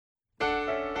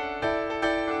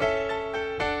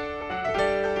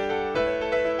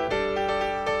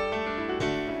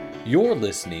You're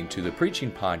listening to the preaching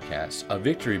podcast of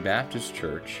Victory Baptist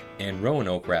Church in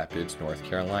Roanoke Rapids, North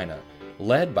Carolina,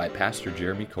 led by Pastor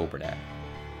Jeremy Coburnack.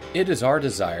 It is our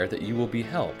desire that you will be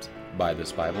helped by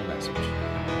this Bible message.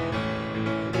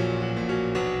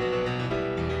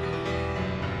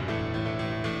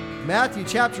 Matthew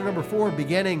chapter number 4,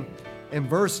 beginning in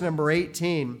verse number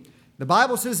 18. The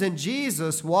Bible says, "And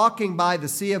Jesus, walking by the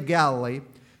Sea of Galilee,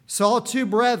 saw two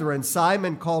brethren,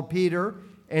 Simon called Peter,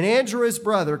 and Andrew his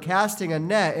brother, casting a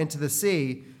net into the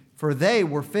sea, for they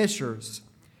were fishers.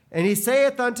 And he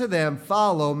saith unto them,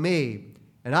 Follow me,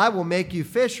 and I will make you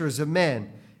fishers of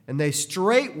men. And they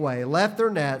straightway left their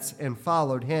nets and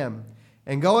followed him.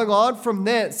 And going on from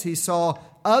thence, he saw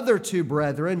other two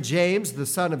brethren, James the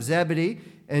son of Zebedee,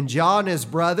 and John his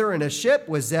brother, in a ship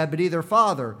with Zebedee their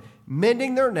father,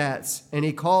 mending their nets, and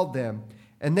he called them.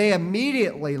 And they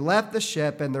immediately left the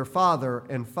ship and their father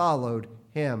and followed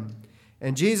him.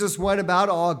 And Jesus went about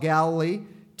all Galilee,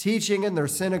 teaching in their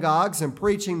synagogues and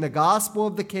preaching the gospel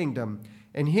of the kingdom,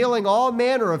 and healing all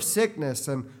manner of sickness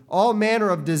and all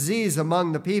manner of disease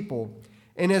among the people.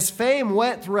 And his fame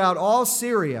went throughout all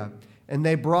Syria, and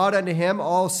they brought unto him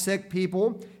all sick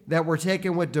people that were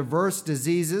taken with diverse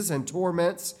diseases and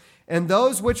torments, and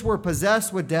those which were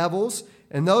possessed with devils,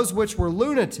 and those which were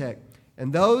lunatic,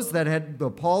 and those that had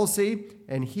the palsy,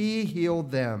 and he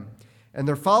healed them. And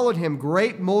there followed him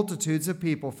great multitudes of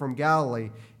people from Galilee,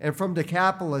 and from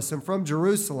Decapolis, and from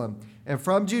Jerusalem, and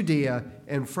from Judea,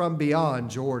 and from beyond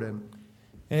Jordan."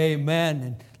 Amen.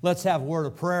 And let's have a word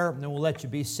of prayer, and then we'll let you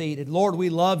be seated. Lord, we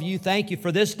love you. Thank you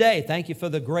for this day. Thank you for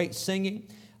the great singing.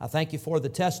 I thank you for the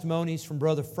testimonies from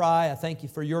Brother Fry. I thank you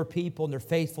for your people and their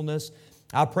faithfulness.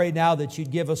 I pray now that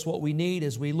you'd give us what we need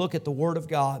as we look at the Word of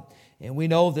God. And we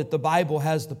know that the Bible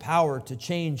has the power to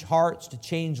change hearts, to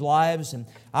change lives. And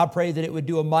I pray that it would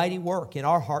do a mighty work in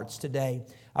our hearts today.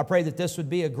 I pray that this would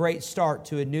be a great start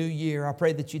to a new year. I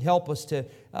pray that you'd help us to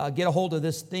get a hold of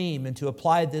this theme and to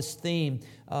apply this theme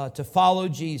to follow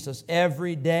Jesus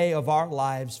every day of our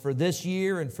lives for this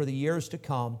year and for the years to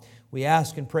come. We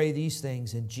ask and pray these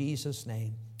things in Jesus'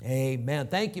 name. Amen.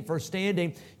 Thank you for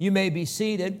standing. You may be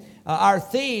seated. Our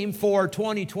theme for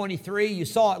 2023, you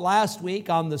saw it last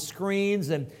week on the screens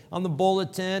and on the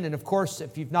bulletin. And of course,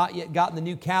 if you've not yet gotten the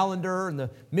new calendar and the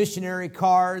missionary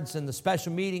cards and the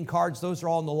special meeting cards, those are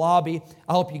all in the lobby.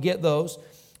 I hope you get those.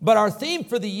 But our theme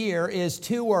for the year is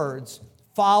two words: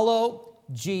 follow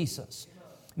Jesus.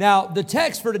 Now, the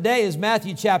text for today is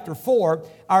Matthew chapter 4.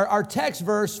 Our text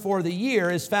verse for the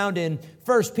year is found in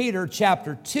 1 Peter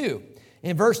chapter 2.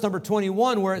 In verse number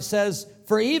 21, where it says,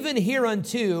 "For even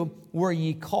hereunto were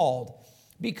ye called,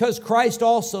 because Christ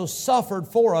also suffered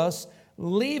for us,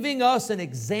 leaving us an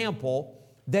example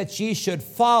that ye should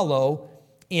follow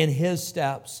in his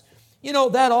steps." You know,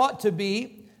 that ought to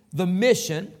be the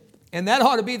mission, and that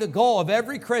ought to be the goal of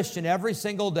every Christian every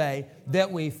single day,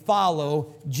 that we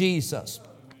follow Jesus.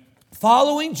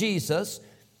 Following Jesus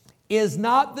is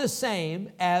not the same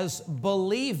as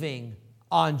believing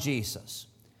on Jesus.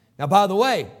 Now, by the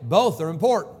way, both are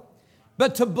important.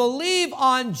 But to believe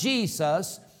on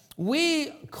Jesus,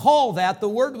 we call that, the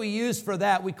word we use for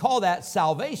that, we call that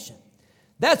salvation.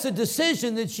 That's a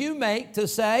decision that you make to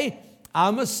say,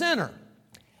 I'm a sinner,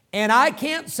 and I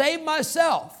can't save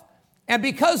myself. And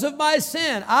because of my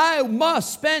sin, I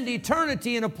must spend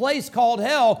eternity in a place called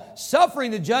hell,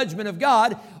 suffering the judgment of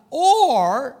God,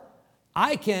 or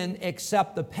I can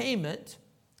accept the payment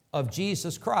of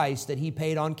Jesus Christ that He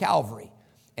paid on Calvary.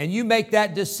 And you make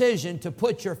that decision to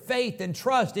put your faith and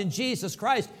trust in Jesus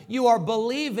Christ. You are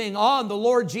believing on the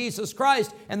Lord Jesus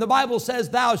Christ, and the Bible says,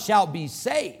 thou shalt be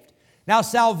saved. Now,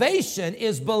 salvation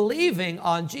is believing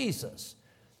on Jesus.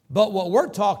 But what we're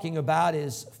talking about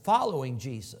is following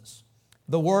Jesus.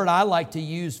 The word I like to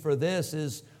use for this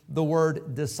is the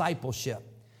word discipleship.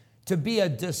 To be a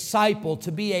disciple,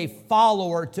 to be a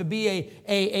follower, to be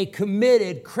a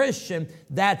committed Christian,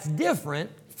 that's different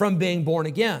from being born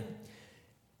again.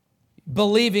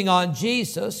 Believing on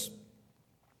Jesus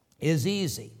is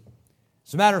easy.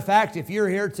 As a matter of fact, if you're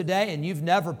here today and you've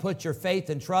never put your faith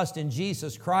and trust in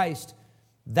Jesus Christ,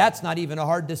 that's not even a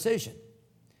hard decision.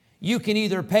 You can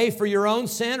either pay for your own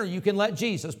sin or you can let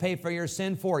Jesus pay for your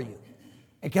sin for you.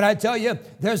 And can I tell you,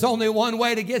 there's only one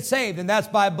way to get saved, and that's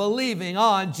by believing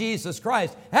on Jesus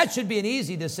Christ. That should be an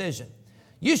easy decision.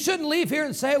 You shouldn't leave here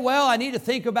and say, well, I need to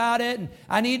think about it, and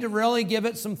I need to really give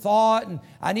it some thought, and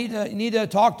I need to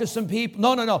talk to some people.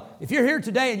 No. If you're here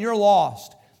today and you're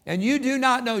lost, and you do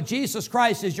not know Jesus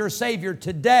Christ as your Savior,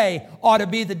 today ought to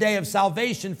be the day of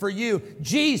salvation for you.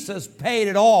 Jesus paid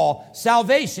it all.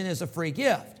 Salvation is a free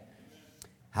gift.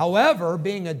 However,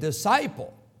 being a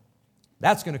disciple,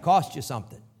 that's going to cost you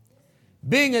something.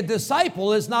 Being a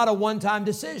disciple is not a one-time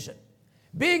decision.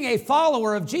 Being a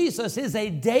follower of Jesus is a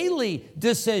daily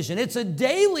decision. It's a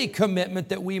daily commitment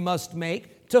that we must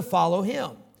make to follow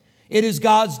Him. It is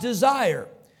God's desire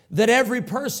that every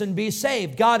person be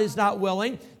saved. God is not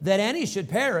willing that any should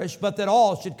perish, but that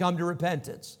all should come to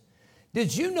repentance.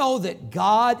 Did you know that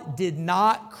God did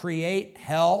not create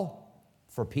hell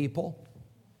for people?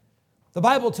 The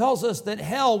Bible tells us that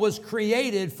hell was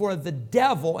created for the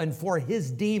devil and for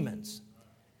his demons.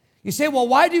 You say, well,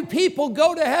 why do people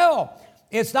go to hell?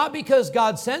 It's not because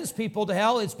God sends people to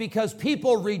hell. It's because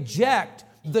people reject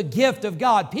the gift of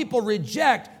God. People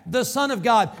reject the Son of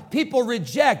God. People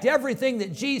reject everything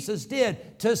that Jesus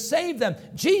did to save them.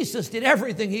 Jesus did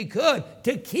everything He could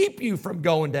to keep you from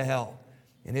going to hell.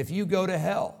 And if you go to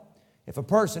hell, if a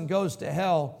person goes to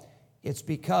hell, it's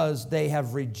because they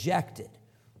have rejected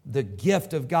the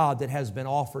gift of God that has been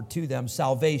offered to them,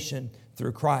 salvation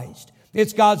through Christ.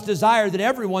 It's God's desire that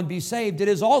everyone be saved. It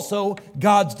is also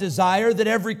God's desire that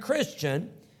every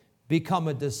Christian become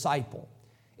a disciple.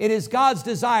 It is God's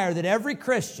desire that every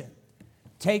Christian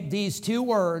take these two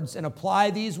words and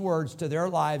apply these words to their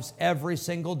lives every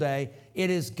single day. It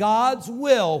is God's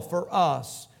will for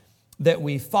us that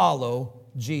we follow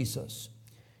Jesus.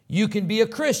 You can be a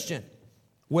Christian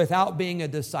without being a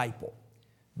disciple,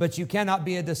 but you cannot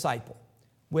be a disciple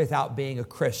without being a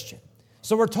Christian.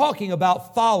 So we're talking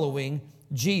about following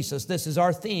Jesus. This is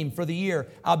our theme for the year.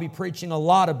 I'll be preaching a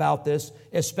lot about this,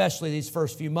 especially these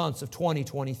first few months of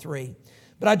 2023.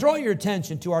 But I draw your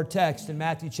attention to our text in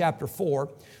Matthew chapter 4,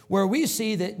 where we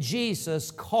see that Jesus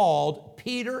called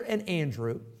Peter and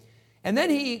Andrew, and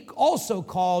then He also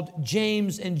called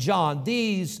James and John.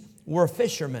 These were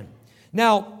fishermen.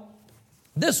 Now,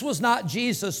 this was not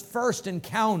Jesus' first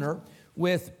encounter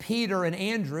with Peter and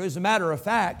Andrew. As a matter of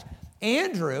fact,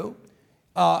 Andrew,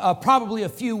 probably a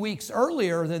few weeks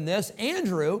earlier than this,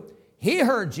 Andrew, he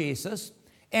heard Jesus,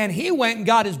 and he went and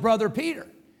got his brother Peter.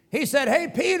 He said, hey,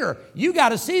 Peter, you got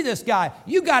to see this guy.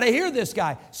 You got to hear this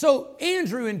guy. So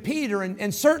Andrew and Peter,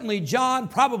 and certainly John,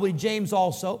 probably James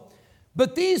also,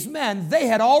 but these men, they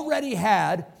had already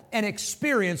had an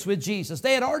experience with Jesus.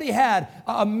 They had already had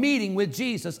a meeting with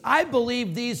Jesus. I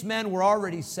believe these men were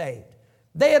already saved.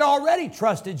 They had already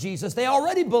trusted Jesus. They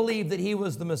already believed that He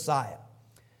was the Messiah.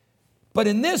 But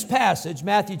in this passage,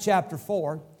 Matthew chapter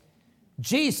 4,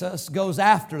 Jesus goes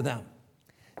after them.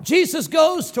 Jesus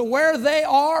goes to where they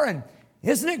are, and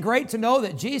isn't it great to know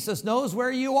that Jesus knows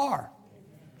where you are?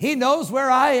 He knows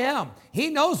where I am. He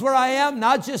knows where I am,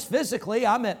 not just physically.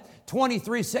 I'm at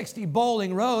 2360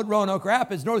 Bowling Road, Roanoke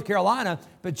Rapids, North Carolina,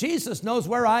 but Jesus knows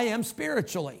where I am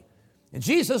spiritually. And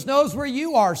Jesus knows where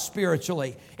you are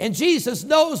spiritually. And Jesus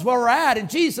knows where we're at. And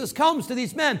Jesus comes to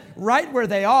these men right where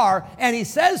they are, and He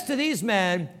says to these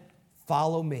men,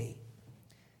 follow me.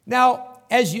 Now,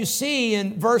 as you see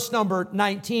in verse number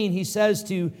 19, He says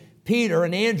to Peter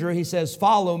and Andrew, He says,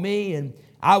 follow me, and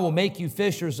I will make you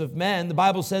fishers of men. The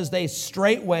Bible says they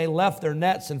straightway left their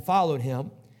nets and followed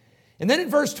Him. And then in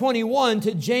verse 21,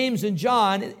 to James and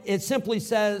John, it simply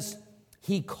says,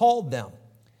 He called them.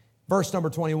 Verse number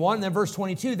 21, and then verse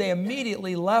 22, they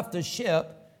immediately left the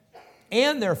ship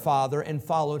and their father and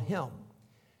followed Him.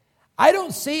 I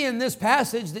don't see in this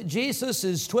passage that Jesus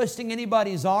is twisting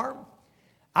anybody's arm.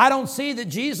 I don't see that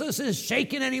Jesus is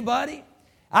shaking anybody.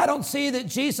 I don't see that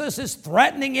Jesus is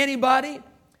threatening anybody.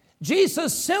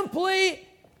 Jesus simply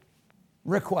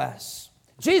requests.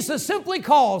 Jesus simply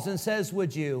calls and says,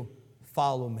 would you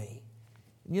follow me?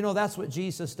 And you know, that's what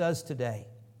Jesus does today.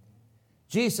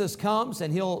 Jesus comes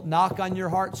and He'll knock on your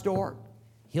heart's door.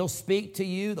 He'll speak to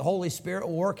you. The Holy Spirit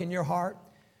will work in your heart.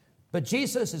 But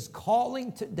Jesus is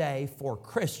calling today for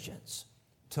Christians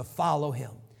to follow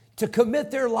Him, to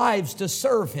commit their lives to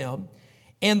serve Him.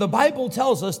 And the Bible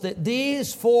tells us that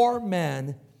these four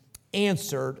men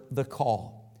answered the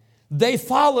call. They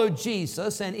followed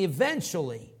Jesus, and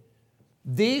eventually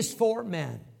these four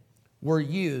men were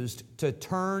used to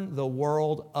turn the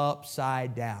world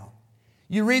upside down.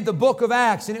 You read the book of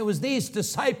Acts, and it was these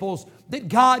disciples that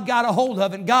God got a hold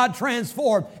of and God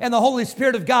transformed, and the Holy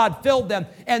Spirit of God filled them.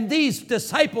 And these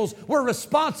disciples were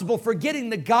responsible for getting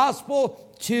the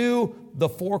gospel to the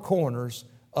four corners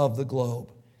of the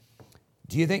globe.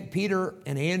 Do you think Peter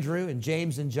and Andrew and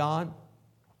James and John,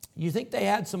 you think they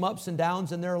had some ups and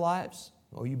downs in their lives?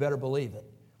 Oh, you better believe it.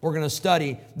 We're going to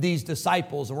study these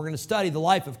disciples, and we're going to study the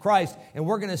life of Christ, and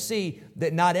we're going to see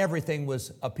that not everything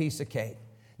was a piece of cake.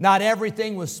 Not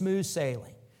everything was smooth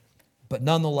sailing, but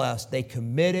nonetheless, they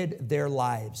committed their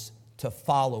lives to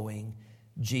following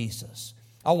Jesus.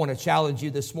 I want to challenge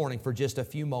you this morning for just a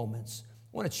few moments.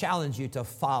 I want to challenge you to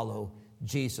follow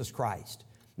Jesus Christ.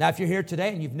 Now, if you're here today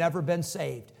and you've never been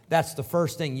saved, that's the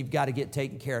first thing you've got to get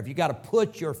taken care of. You've got to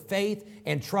put your faith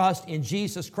and trust in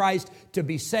Jesus Christ to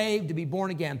be saved, to be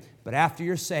born again. But after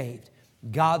you're saved,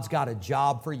 God's got a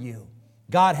job for you.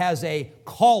 God has a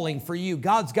calling for you.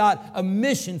 God's got a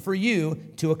mission for you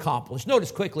to accomplish.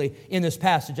 Notice quickly in this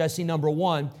passage, I see number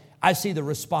one, I see the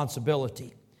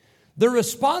responsibility. The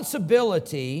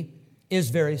responsibility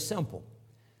is very simple.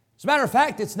 As a matter of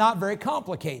fact, it's not very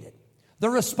complicated. The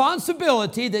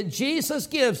responsibility that Jesus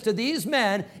gives to these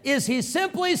men is He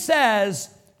simply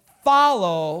says,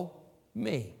 follow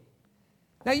me.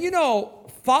 Now, you know,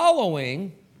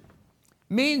 following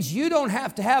means you don't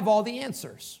have to have all the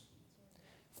answers.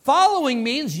 Following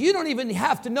means you don't even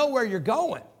have to know where you're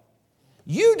going.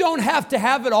 You don't have to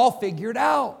have it all figured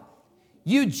out.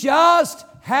 You just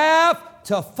have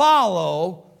to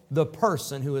follow the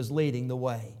person who is leading the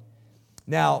way.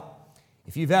 Now,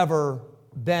 if you've ever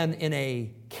been in a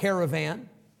caravan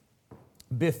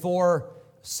before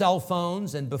cell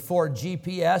phones and before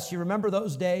GPS, you remember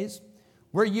those days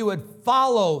where you would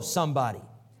follow somebody.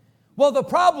 Well, the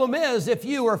problem is if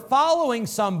you were following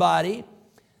somebody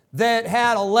that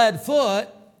had a lead foot,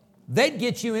 they'd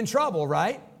get you in trouble,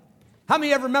 right? How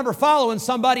many ever remember following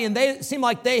somebody and they seemed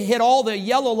like they hit all the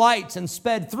yellow lights and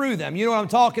sped through them? You know what I'm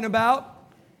talking about?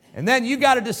 And then you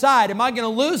got to decide, am I going to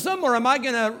lose them or am I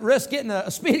going to risk getting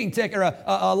a speeding ticket or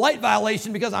a light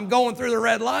violation because I'm going through the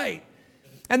red light?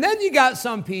 And then you got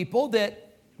some people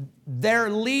that they're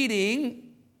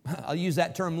leading, I'll use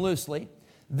that term loosely,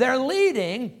 they're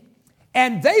leading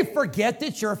and they forget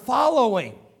that you're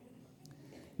following.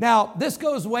 Now, this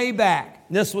goes way back.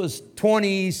 This was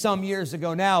 20-some years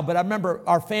ago now, but I remember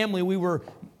our family, we were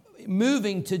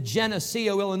moving to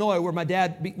Geneseo, Illinois, where my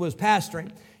dad was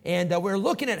pastoring. And we were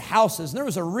looking at houses, and there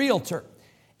was a realtor.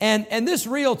 And this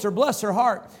realtor, bless her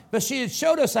heart, but she had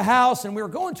showed us a house, and we were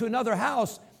going to another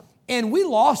house, and we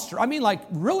lost her. I mean, like,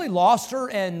 really lost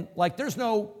her, and, like, there's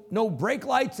no brake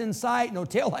lights in sight, no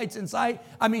tail lights in sight.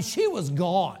 I mean, she was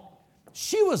gone.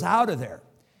 She was out of there.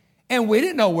 And we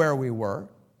didn't know where we were.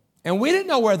 And we didn't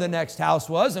know where the next house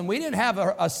was, and we didn't have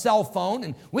a cell phone,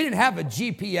 and we didn't have a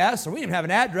GPS, or we didn't have an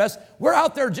address. We're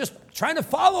out there just trying to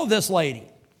follow this lady.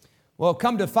 Well,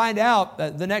 come to find out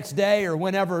the next day or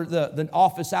whenever the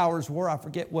office hours were, I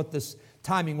forget what this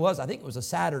timing was. I think it was a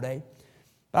Saturday.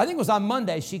 But I think it was on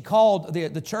Monday. She called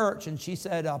the church and she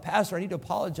said, Pastor, I need to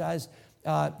apologize.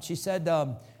 She said,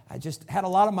 I just had a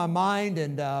lot on my mind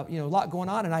and a lot going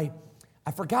on. And I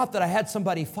forgot that I had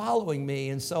somebody following me.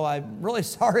 And so I'm really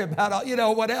sorry about,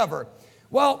 whatever.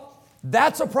 Well,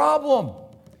 that's a problem.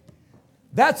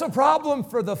 That's a problem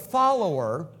for the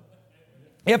follower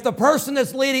if the person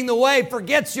that's leading the way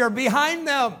forgets you're behind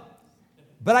them.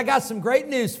 But I got some great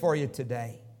news for you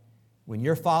today. When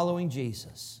you're following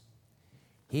Jesus,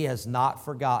 He has not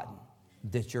forgotten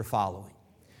that you're following.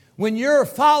 When you're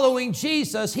following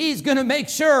Jesus, He's going to make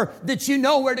sure that you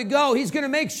know where to go. He's going to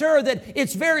make sure that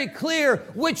it's very clear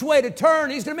which way to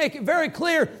turn. He's going to make it very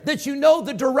clear that you know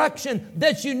the direction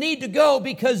that you need to go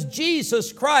because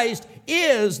Jesus Christ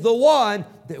is the one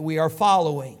that we are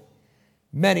following.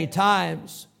 Many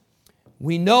times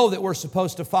we know that we're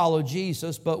supposed to follow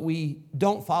Jesus, but we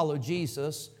don't follow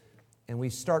Jesus and we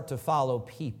start to follow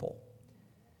people.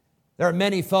 There are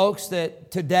many folks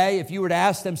that today, if you were to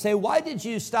ask them, say, why did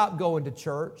you stop going to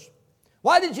church?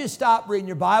 Why did you stop reading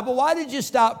your Bible? Why did you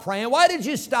stop praying? Why did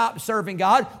you stop serving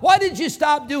God? Why did you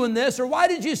stop doing this or why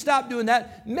did you stop doing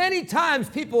that? Many times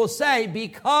people will say,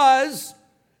 because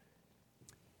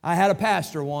I had a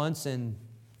pastor once and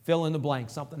fill in the blank,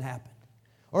 something happened.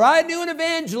 Or I knew an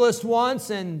evangelist once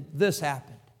and this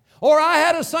happened. Or I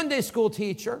had a Sunday school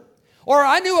teacher. Or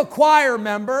I knew a choir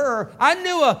member. Or I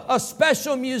knew a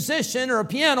special musician or a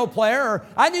piano player. Or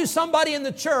I knew somebody in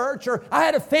the church. Or I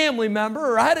had a family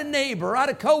member. Or I had a neighbor. Or I had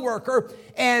a coworker.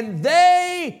 And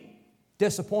they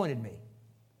disappointed me.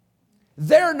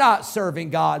 They're not serving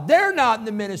God. They're not in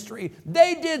the ministry.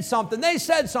 They did something. They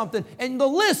said something. And the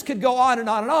list could go on and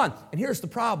on and on. And here's the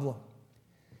problem.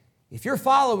 If you're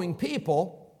following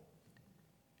people,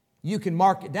 you can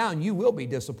mark it down. You will be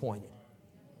disappointed.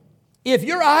 If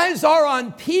your eyes are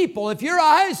on people, if your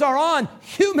eyes are on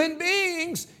human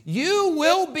beings, you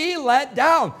will be let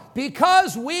down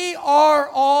because we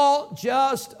are all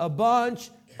just a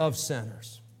bunch of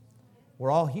sinners.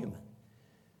 We're all human.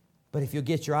 But if you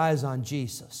get your eyes on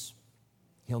Jesus,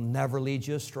 He'll never lead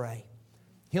you astray.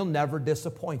 He'll never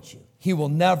disappoint you. He will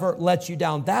never let you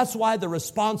down. That's why the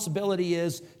responsibility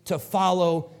is to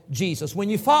follow Jesus. When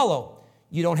you follow,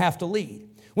 you don't have to lead.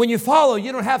 When you follow,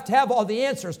 you don't have to have all the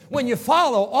answers. When you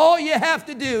follow, all you have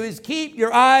to do is keep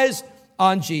your eyes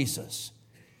on Jesus.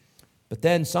 But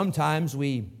then sometimes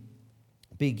we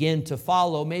begin to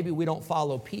follow, maybe we don't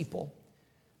follow people,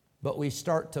 but we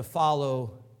start to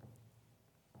follow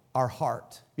our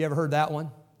heart. You ever heard that one?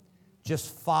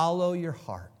 Just follow your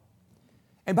heart.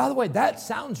 And by the way, that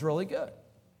sounds really good.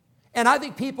 And I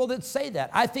think people that say that,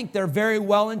 I think they're very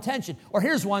well-intentioned. Or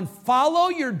here's one, follow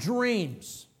your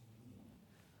dreams.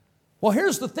 Well,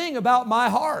 here's the thing about my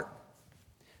heart.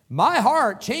 My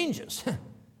heart changes.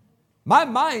 My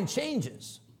mind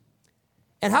changes.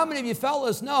 And how many of you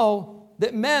fellas know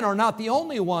that men are not the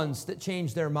only ones that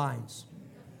change their minds?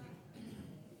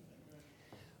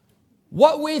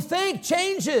 What we think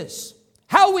changes.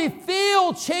 How we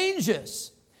feel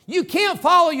changes. You can't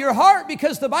follow your heart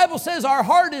because the Bible says our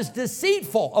heart is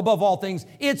deceitful above all things.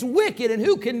 It's wicked, and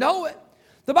who can know it?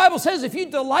 The Bible says if you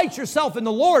delight yourself in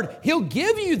the Lord, He'll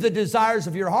give you the desires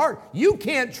of your heart. You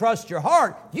can't trust your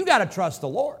heart. You got to trust the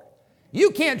Lord. You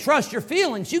can't trust your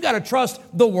feelings. You got to trust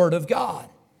the Word of God.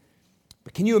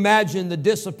 But can you imagine the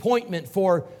disappointment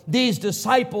for these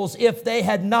disciples if they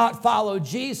had not followed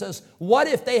Jesus? What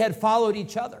if they had followed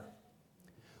each other?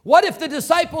 What if the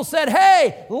disciples said,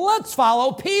 hey, let's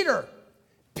follow Peter?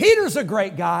 Peter's a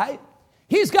great guy.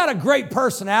 He's got a great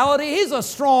personality. He's a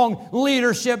strong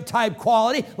leadership type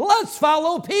quality. Let's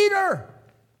follow Peter.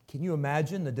 Can you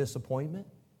imagine the disappointment?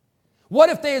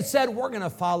 What if they had said, we're going to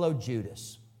follow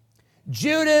Judas?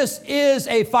 Judas is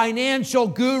a financial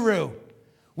guru.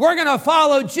 We're going to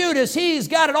follow Judas. He's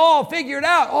got it all figured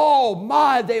out. Oh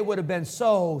my, they would have been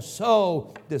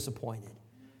so disappointed.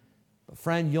 But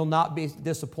friend, you'll not be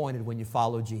disappointed when you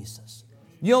follow Jesus.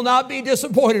 You'll not be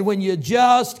disappointed when you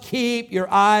just keep your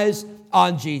eyes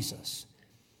on Jesus.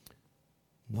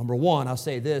 Number one, I'll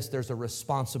say this, there's a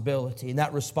responsibility, and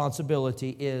that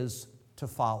responsibility is to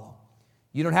follow.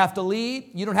 You don't have to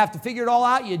lead. You don't have to figure it all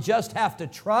out. You just have to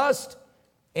trust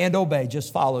and obey.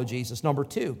 Just follow Jesus. Number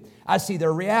two, I see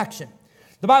their reaction.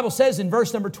 The Bible says in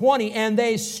verse number 20, and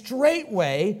they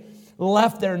straightway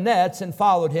left their nets and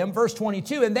followed him. Verse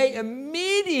 22, and they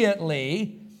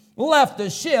immediately left the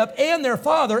ship and their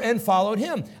father and followed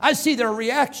him. I see their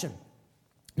reaction.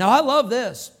 Now, I love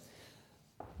this.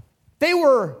 They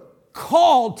were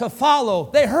called to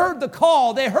follow. They heard the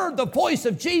call. They heard the voice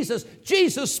of Jesus.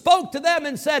 Jesus spoke to them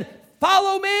and said,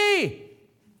 follow me.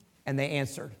 And they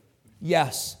answered,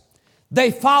 yes. They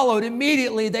followed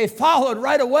immediately. They followed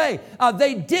right away.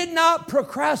 They did not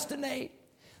procrastinate.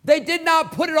 They did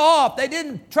not put it off. They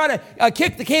didn't try to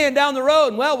kick the can down the road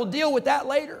and, well, we'll deal with that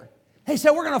later. They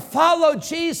said, we're going to follow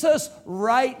Jesus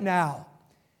right now.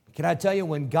 Can I tell you,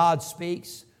 when God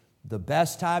speaks, the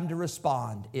best time to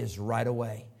respond is right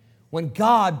away. When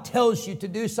God tells you to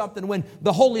do something, when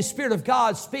the Holy Spirit of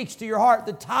God speaks to your heart,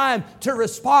 the time to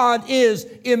respond is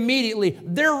immediately.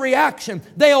 Their reaction,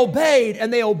 they obeyed,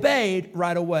 and they obeyed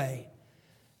right away.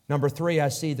 Number three, I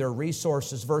see their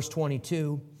resources. Verse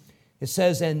 22, it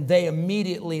says, and they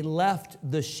immediately left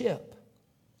the ship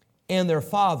and their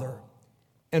father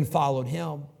and followed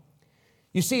him.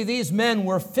 You see, these men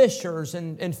were fishers,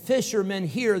 and fishermen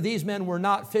here, these men were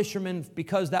not fishermen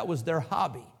because that was their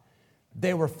hobby.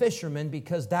 They were fishermen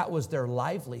because that was their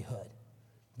livelihood.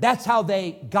 That's how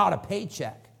they got a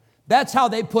paycheck. That's how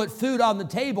they put food on the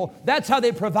table. That's how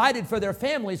they provided for their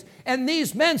families. And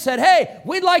these men said, hey,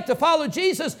 we'd like to follow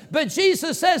Jesus, but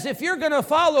Jesus says, if you're going to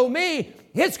follow me,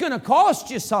 it's going to cost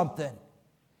you something.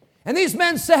 And these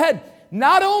men said,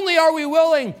 not only are we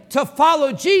willing to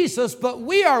follow Jesus, but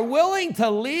we are willing to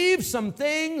leave some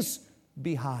things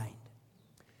behind.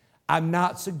 I'm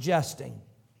not suggesting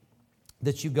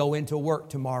that you go into work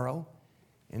tomorrow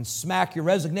and smack your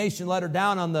resignation letter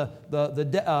down on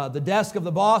the desk of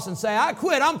the boss and say, I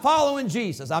quit, I'm following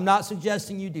Jesus. I'm not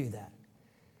suggesting you do that.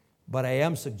 But I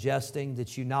am suggesting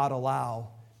that you not allow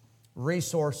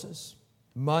resources,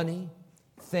 money,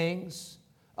 things,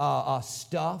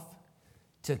 stuff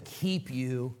to keep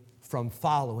you from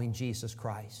following Jesus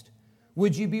Christ.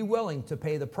 Would you be willing to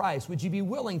pay the price? Would you be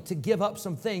willing to give up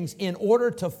some things in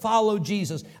order to follow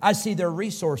Jesus? I see their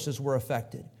resources were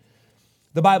affected.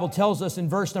 The Bible tells us in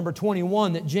verse number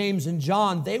 21 that James and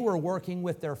John, they were working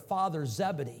with their father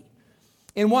Zebedee.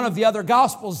 In one of the other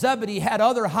Gospels, Zebedee had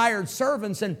other hired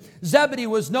servants, and Zebedee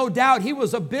was no doubt, he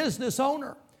was a business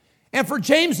owner. And for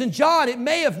James and John, it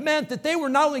may have meant that they were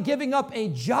not only giving up a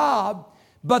job,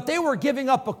 but they were giving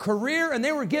up a career, and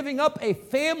they were giving up a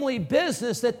family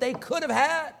business that they could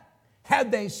have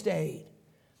had they stayed.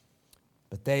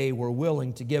 But they were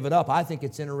willing to give it up. I think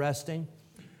it's interesting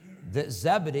that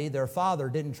Zebedee, their father,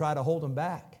 didn't try to hold them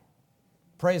back.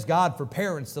 Praise God for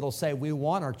parents that'll say, we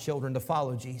want our children to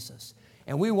follow Jesus.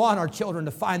 And we want our children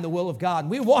to find the will of God.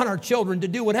 We want our children to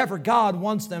do whatever God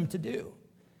wants them to do.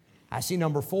 I see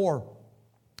number 4,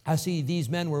 I see these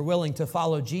men were willing to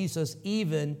follow Jesus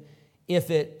even if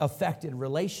it affected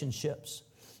relationships.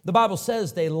 The Bible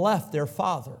says they left their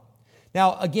father.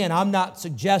 Now, again, I'm not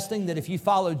suggesting that if you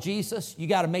follow Jesus, you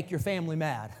got to make your family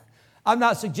mad. I'm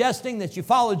not suggesting that you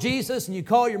follow Jesus and you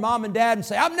call your mom and dad and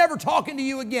say, I'm never talking to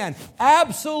you again.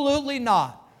 Absolutely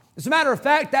not. As a matter of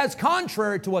fact, that's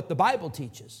contrary to what the Bible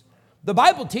teaches. The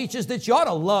Bible teaches that you ought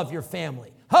to love your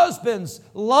family. Husbands,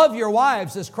 love your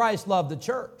wives as Christ loved the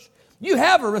church. You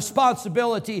have a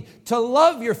responsibility to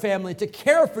love your family, to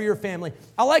care for your family.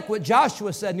 I like what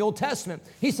Joshua said in the Old Testament.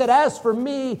 He said, as for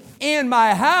me and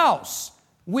my house,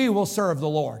 we will serve the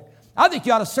Lord. I think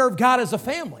you ought to serve God as a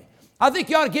family. I think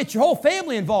you ought to get your whole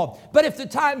family involved. But if the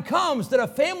time comes that a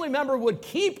family member would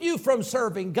keep you from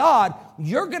serving God,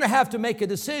 you're going to have to make a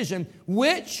decision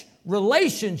which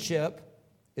relationship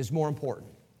is more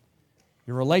important.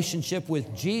 Your relationship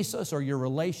with Jesus or your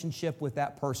relationship with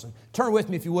that person. Turn with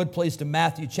me, if you would, please, to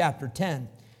Matthew chapter 10.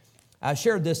 I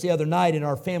shared this the other night in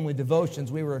our family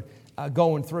devotions. We were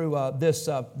going through this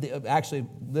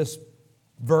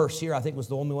verse here, I think was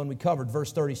the only one we covered,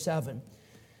 verse 37.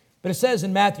 But it says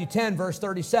in Matthew 10, verse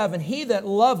 37, he that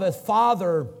loveth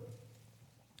father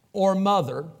or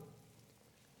mother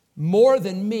more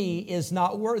than me is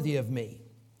not worthy of me.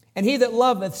 And he that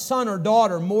loveth son or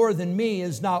daughter more than me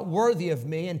is not worthy of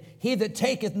me. And he that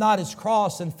taketh not his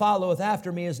cross and followeth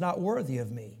after me is not worthy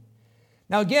of me.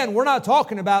 Now again, we're not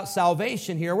talking about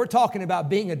salvation here. We're talking about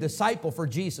being a disciple for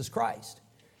Jesus Christ.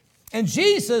 And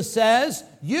Jesus says,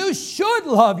 you should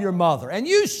love your mother, and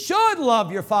you should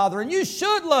love your father, and you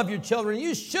should love your children, and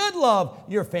you should love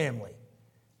your family.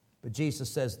 But Jesus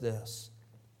says this,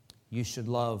 you should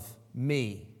love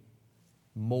me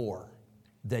more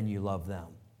than you love them.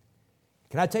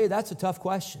 Can I tell you, that's a tough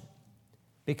question?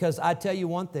 Because I tell you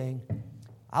one thing,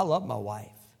 I love my wife.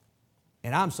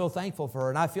 And I'm so thankful for her.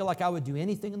 And I feel like I would do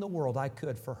anything in the world I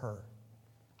could for her.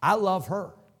 I love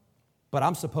her. But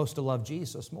I'm supposed to love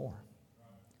Jesus more.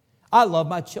 I love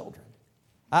my children.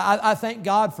 I thank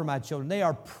God for my children. They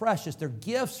are precious. They're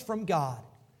gifts from God.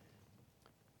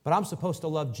 But I'm supposed to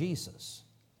love Jesus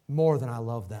more than I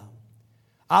love them.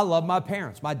 I love my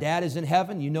parents. My dad is in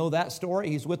heaven. You know that story.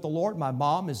 He's with the Lord. My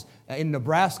mom is in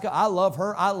Nebraska. I love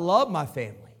her. I love my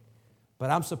family. But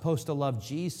I'm supposed to love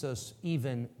Jesus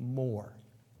even more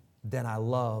than I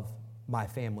love my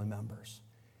family members.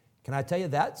 Can I tell you,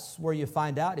 that's where you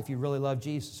find out if you really love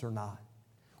Jesus or not.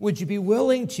 Would you be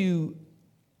willing to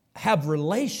have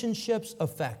relationships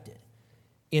affected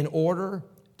in order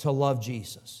to love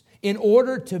Jesus? In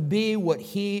order to be what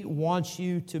He wants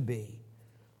you to be?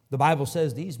 The Bible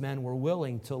says these men were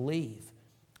willing to leave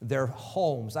their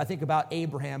homes. I think about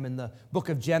Abraham in the book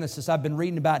of Genesis. I've been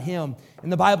reading about him.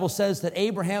 And the Bible says that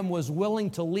Abraham was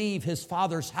willing to leave his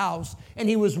father's house, and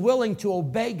he was willing to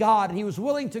obey God, and he was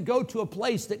willing to go to a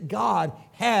place that God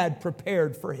had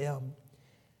prepared for him.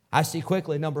 I see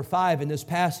quickly, number 5 in this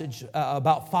passage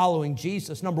about following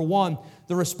Jesus. Number 1,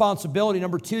 the responsibility.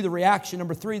 Number 2, the reaction.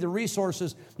 Number 3, the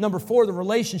resources. Number 4, the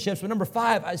relationships. But number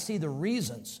 5, I see the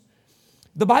reasons.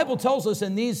 The Bible tells us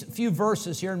in these few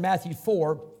verses here in Matthew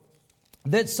 4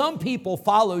 that some people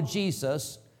follow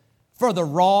Jesus for the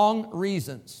wrong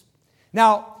reasons.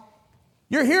 Now,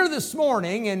 you're here this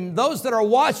morning, and those that are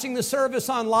watching the service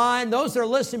online, those that are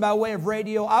listening by way of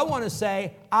radio, I want to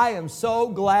say, I am so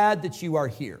glad that you are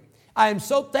here. I am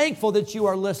so thankful that you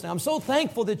are listening. I'm so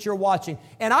thankful that you're watching,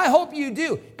 and I hope you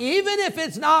do. Even if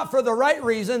it's not for the right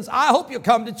reasons, I hope you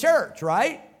come to church,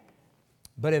 right?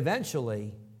 But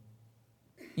eventually,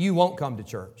 you won't come to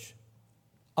church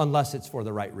unless it's for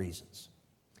the right reasons.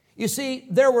 You see,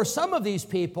 there were some of these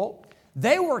people,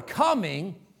 they were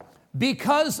coming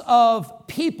because of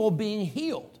people being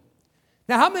healed.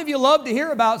 Now, how many of you love to hear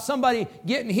about somebody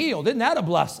getting healed? Isn't that a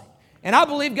blessing? And I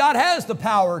believe God has the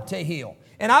power to heal.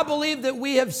 And I believe that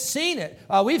we have seen it.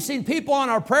 We've seen people on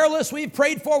our prayer list we've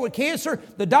prayed for with cancer.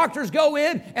 The doctors go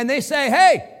in and they say,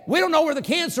 hey, we don't know where the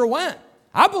cancer went.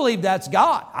 I believe that's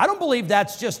God. I don't believe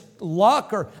that's just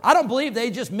luck, or I don't believe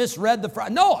they just misread the...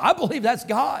 No, I believe that's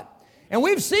God. And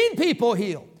we've seen people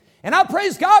healed. And I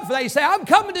praise God for that. You say, I'm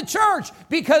coming to church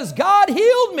because God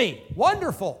healed me.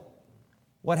 Wonderful.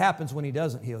 What happens when He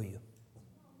doesn't heal you?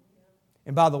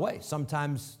 And by the way,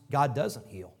 sometimes God doesn't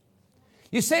heal.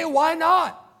 You say, why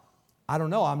not? I don't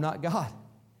know. I'm not God.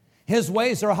 His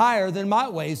ways are higher than my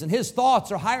ways, and His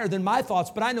thoughts are higher than my thoughts.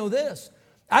 But I know this.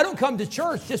 I don't come to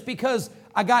church just because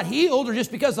I got healed or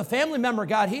just because a family member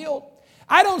got healed.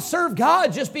 I don't serve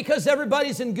God just because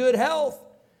everybody's in good health.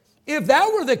 If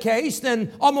that were the case,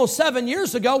 then almost 7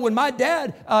 years ago when my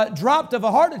dad dropped of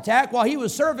a heart attack while he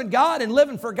was serving God and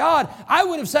living for God, I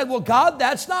would have said, well, God,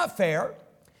 that's not fair.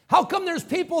 How come there's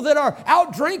people that are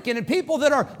out drinking and people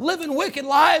that are living wicked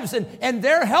lives and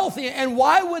they're healthy? And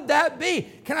why would that be?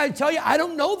 Can I tell you, I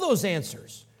don't know those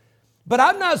answers. But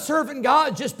I'm not serving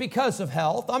God just because of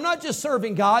health. I'm not just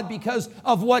serving God because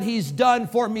of what He's done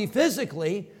for me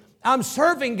physically. I'm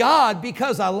serving God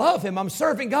because I love Him. I'm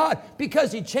serving God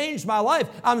because He changed my life.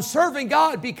 I'm serving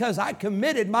God because I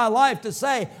committed my life to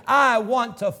say, I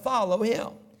want to follow Him.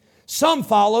 Some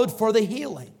followed for the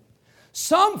healing.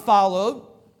 Some followed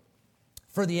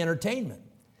for the entertainment.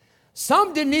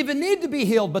 Some didn't even need to be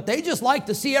healed, but they just liked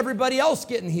to see everybody else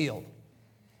getting healed.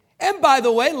 And by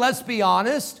the way, let's be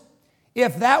honest,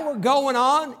 if that were going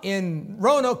on in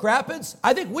Roanoke Rapids,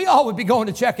 I think we all would be going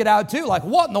to check it out too. Like,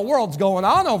 what in the world's going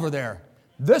on over there?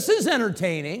 This is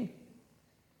entertaining.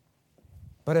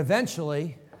 But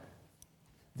eventually,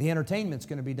 the entertainment's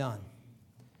going to be done.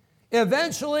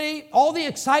 Eventually, all the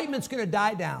excitement's going to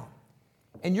die down.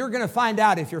 And you're going to find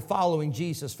out if you're following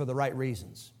Jesus for the right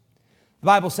reasons. The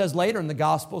Bible says later in the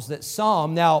Gospels that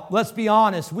some, now let's be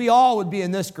honest, we all would be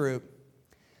in this group.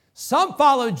 Some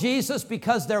followed Jesus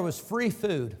because there was free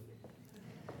food.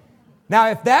 Now,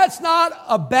 if that's not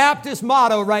a Baptist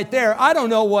motto right there, I don't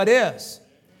know what is.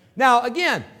 Now,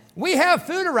 again, we have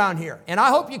food around here, and I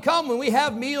hope you come when we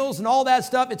have meals and all that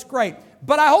stuff. It's great.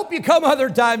 But I hope you come other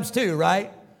times too,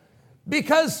 right?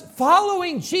 Because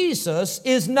following Jesus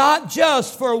is not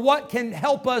just for what can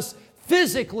help us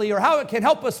physically or how it can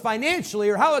help us financially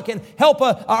or how it can help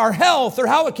our health or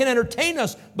how it can entertain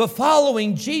us. But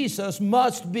following Jesus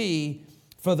must be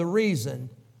for the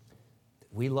reason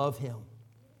that we love Him.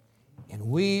 And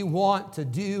we want to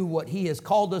do what He has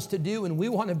called us to do, and we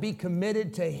want to be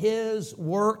committed to His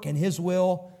work and His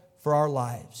will for our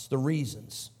lives. The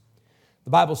reasons.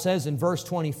 The Bible says in verse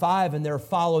 25, and there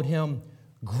followed Him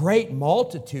great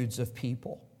multitudes of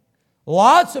people.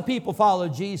 Lots of people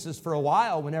followed Jesus for a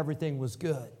while when everything was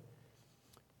good.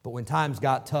 But when times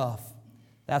got tough,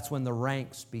 that's when the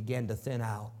ranks began to thin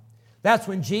out. That's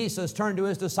when Jesus turned to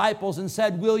His disciples and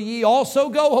said, will ye also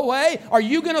go away? Are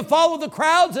you going to follow the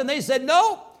crowds? And they said,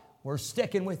 no, we're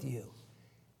sticking with you.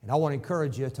 And I want to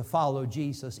encourage you to follow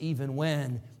Jesus even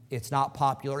when it's not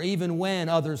popular, even when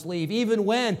others leave, even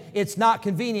when it's not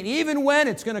convenient, even when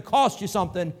it's going to cost you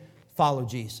something. Follow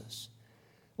Jesus.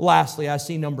 Lastly, I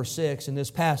see number 6 in this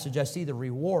passage. I see the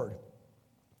reward.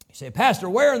 You say, Pastor,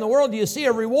 where in the world do you see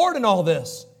a reward in all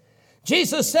this?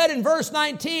 Jesus said in verse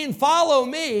 19, follow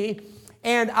me,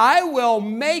 and I will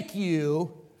make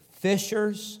you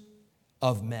fishers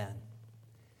of men.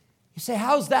 You say,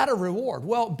 how's that a reward?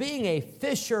 Well, being a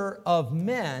fisher of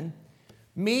men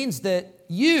means that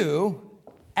you,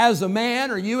 as a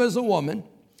man or you as a woman,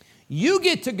 you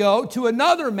get to go to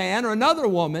another man or another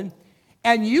woman,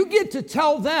 and you get to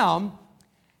tell them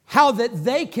how that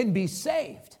they can be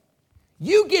saved.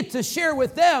 You get to share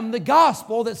with them the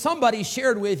gospel that somebody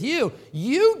shared with you.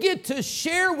 You get to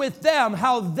share with them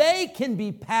how they can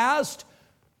be passed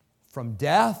from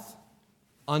death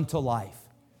unto life.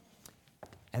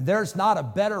 And there's not a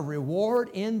better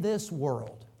reward in this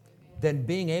world than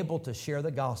being able to share the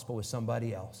gospel with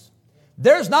somebody else.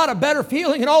 There's not a better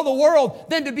feeling in all the world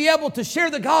than to be able to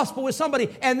share the gospel with somebody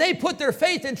and they put their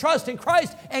faith and trust in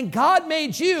Christ, and God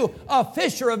made you a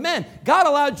fisher of men. God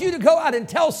allowed you to go out and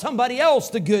tell somebody else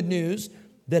the good news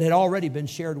that had already been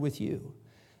shared with you.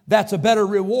 That's a better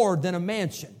reward than a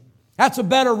mansion. That's a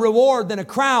better reward than a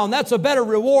crown. That's a better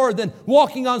reward than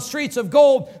walking on streets of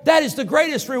gold. That is the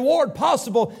greatest reward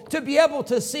possible, to be able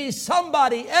to see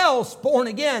somebody else born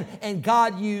again, and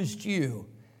God used you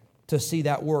to see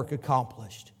that work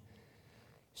accomplished.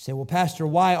 You say, well, Pastor,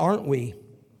 why aren't we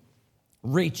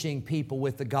reaching people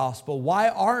with the gospel? Why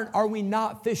are we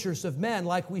not fishers of men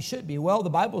like we should be? Well, the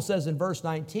Bible says in verse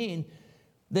 19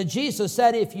 that Jesus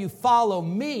said, if you follow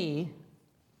me,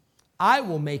 I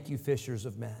will make you fishers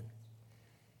of men.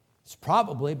 It's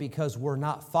probably because we're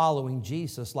not following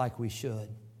Jesus like we should.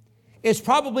 It's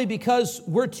probably because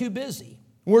we're too busy.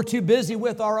 We're too busy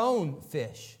with our own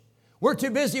fish. We're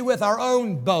too busy with our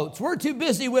own boats. We're too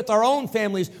busy with our own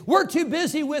families. We're too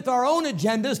busy with our own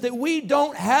agendas that we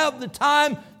don't have the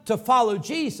time to follow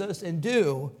Jesus and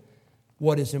do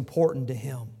what is important to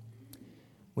Him.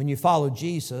 When you follow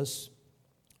Jesus,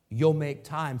 you'll make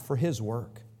time for His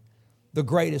work, the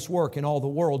greatest work in all the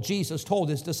world. Jesus told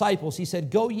His disciples, He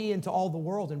said, go ye into all the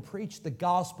world and preach the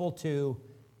gospel to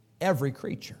every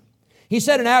creature. He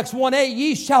said in Acts 1:8,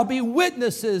 ye shall be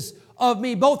witnesses of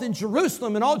me, both in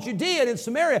Jerusalem and all Judea and in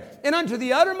Samaria, and unto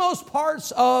the uttermost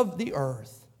parts of the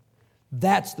earth.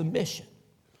 That's the mission.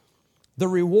 The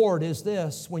reward is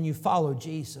this: when you follow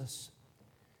Jesus,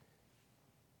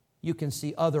 you can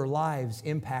see other lives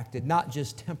impacted, not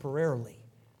just temporarily,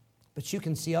 but you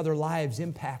can see other lives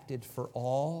impacted for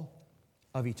all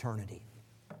of eternity.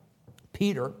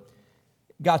 Peter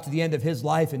got to the end of his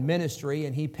life in ministry,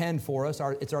 and he penned for us,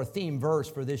 it's our theme verse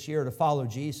for this year, to follow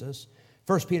Jesus.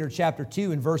 1 Peter chapter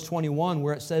 2 and verse 21,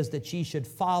 where it says that ye should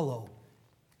follow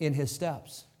in his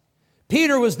steps.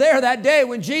 Peter was there that day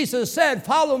when Jesus said,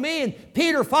 follow me, and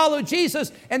Peter followed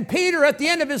Jesus. And Peter, at the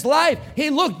end of his life, he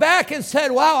looked back and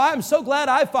said, wow, I'm so glad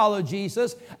I followed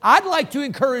Jesus. I'd like to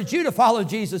encourage you to follow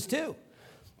Jesus too.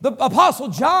 The Apostle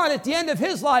John, at the end of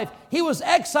his life, he was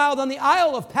exiled on the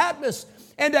Isle of Patmos.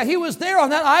 And he was there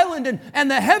on that island,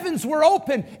 and the heavens were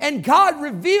open, and God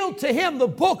revealed to him the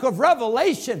book of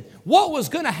Revelation, what was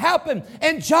going to happen.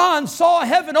 And John saw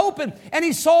heaven open, and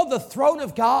he saw the throne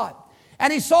of God.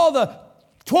 And he saw the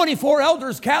 24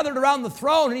 elders gathered around the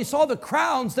throne, and he saw the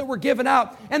crowns that were given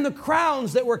out and the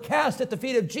crowns that were cast at the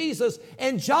feet of Jesus.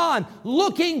 And John,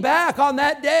 looking back on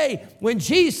that day when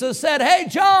Jesus said, hey,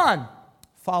 John,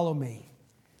 follow me.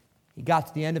 He got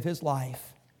to the end of his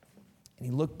life, and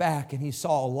he looked back and he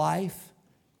saw a life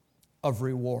of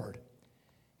reward.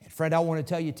 And friend, I want to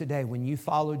tell you today, when you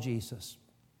follow Jesus,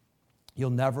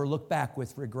 you'll never look back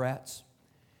with regrets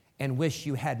and wish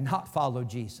you had not followed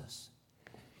Jesus.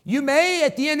 You may,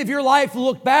 at the end of your life,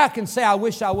 look back and say, I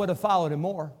wish I would have followed him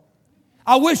more.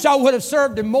 I wish I would have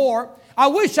served him more. I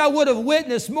wish I would have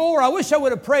witnessed more. I wish I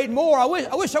would have prayed more. I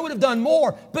wish I would have done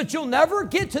more. But you'll never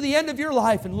get to the end of your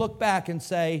life and look back and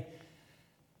say,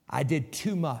 I did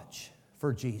too much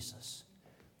for Jesus.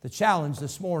 The challenge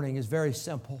this morning is very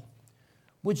simple.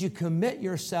 Would you commit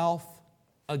yourself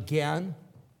again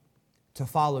to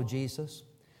follow Jesus?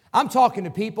 I'm talking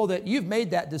to people that you've made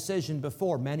that decision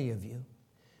before, many of you.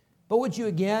 But would you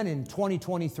again in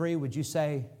 2023, would you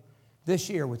say, this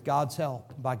year with God's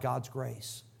help, by God's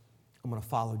grace, I'm going to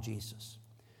follow Jesus?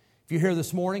 If you're here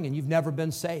this morning and you've never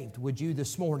been saved, would you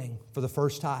this morning, for the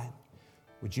first time,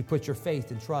 would you put your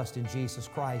faith and trust in Jesus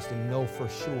Christ and know for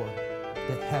sure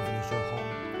that heaven is your home?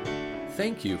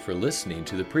 Thank you for listening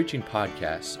to the preaching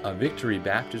podcast of Victory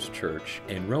Baptist Church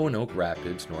in Roanoke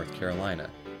Rapids, North Carolina,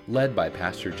 led by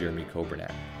Pastor Jeremy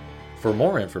Coburnack. For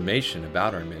more information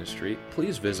about our ministry,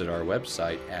 please visit our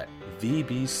website at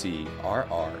vbcrr.org.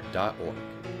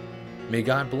 May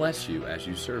God bless you as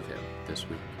you serve Him this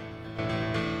week.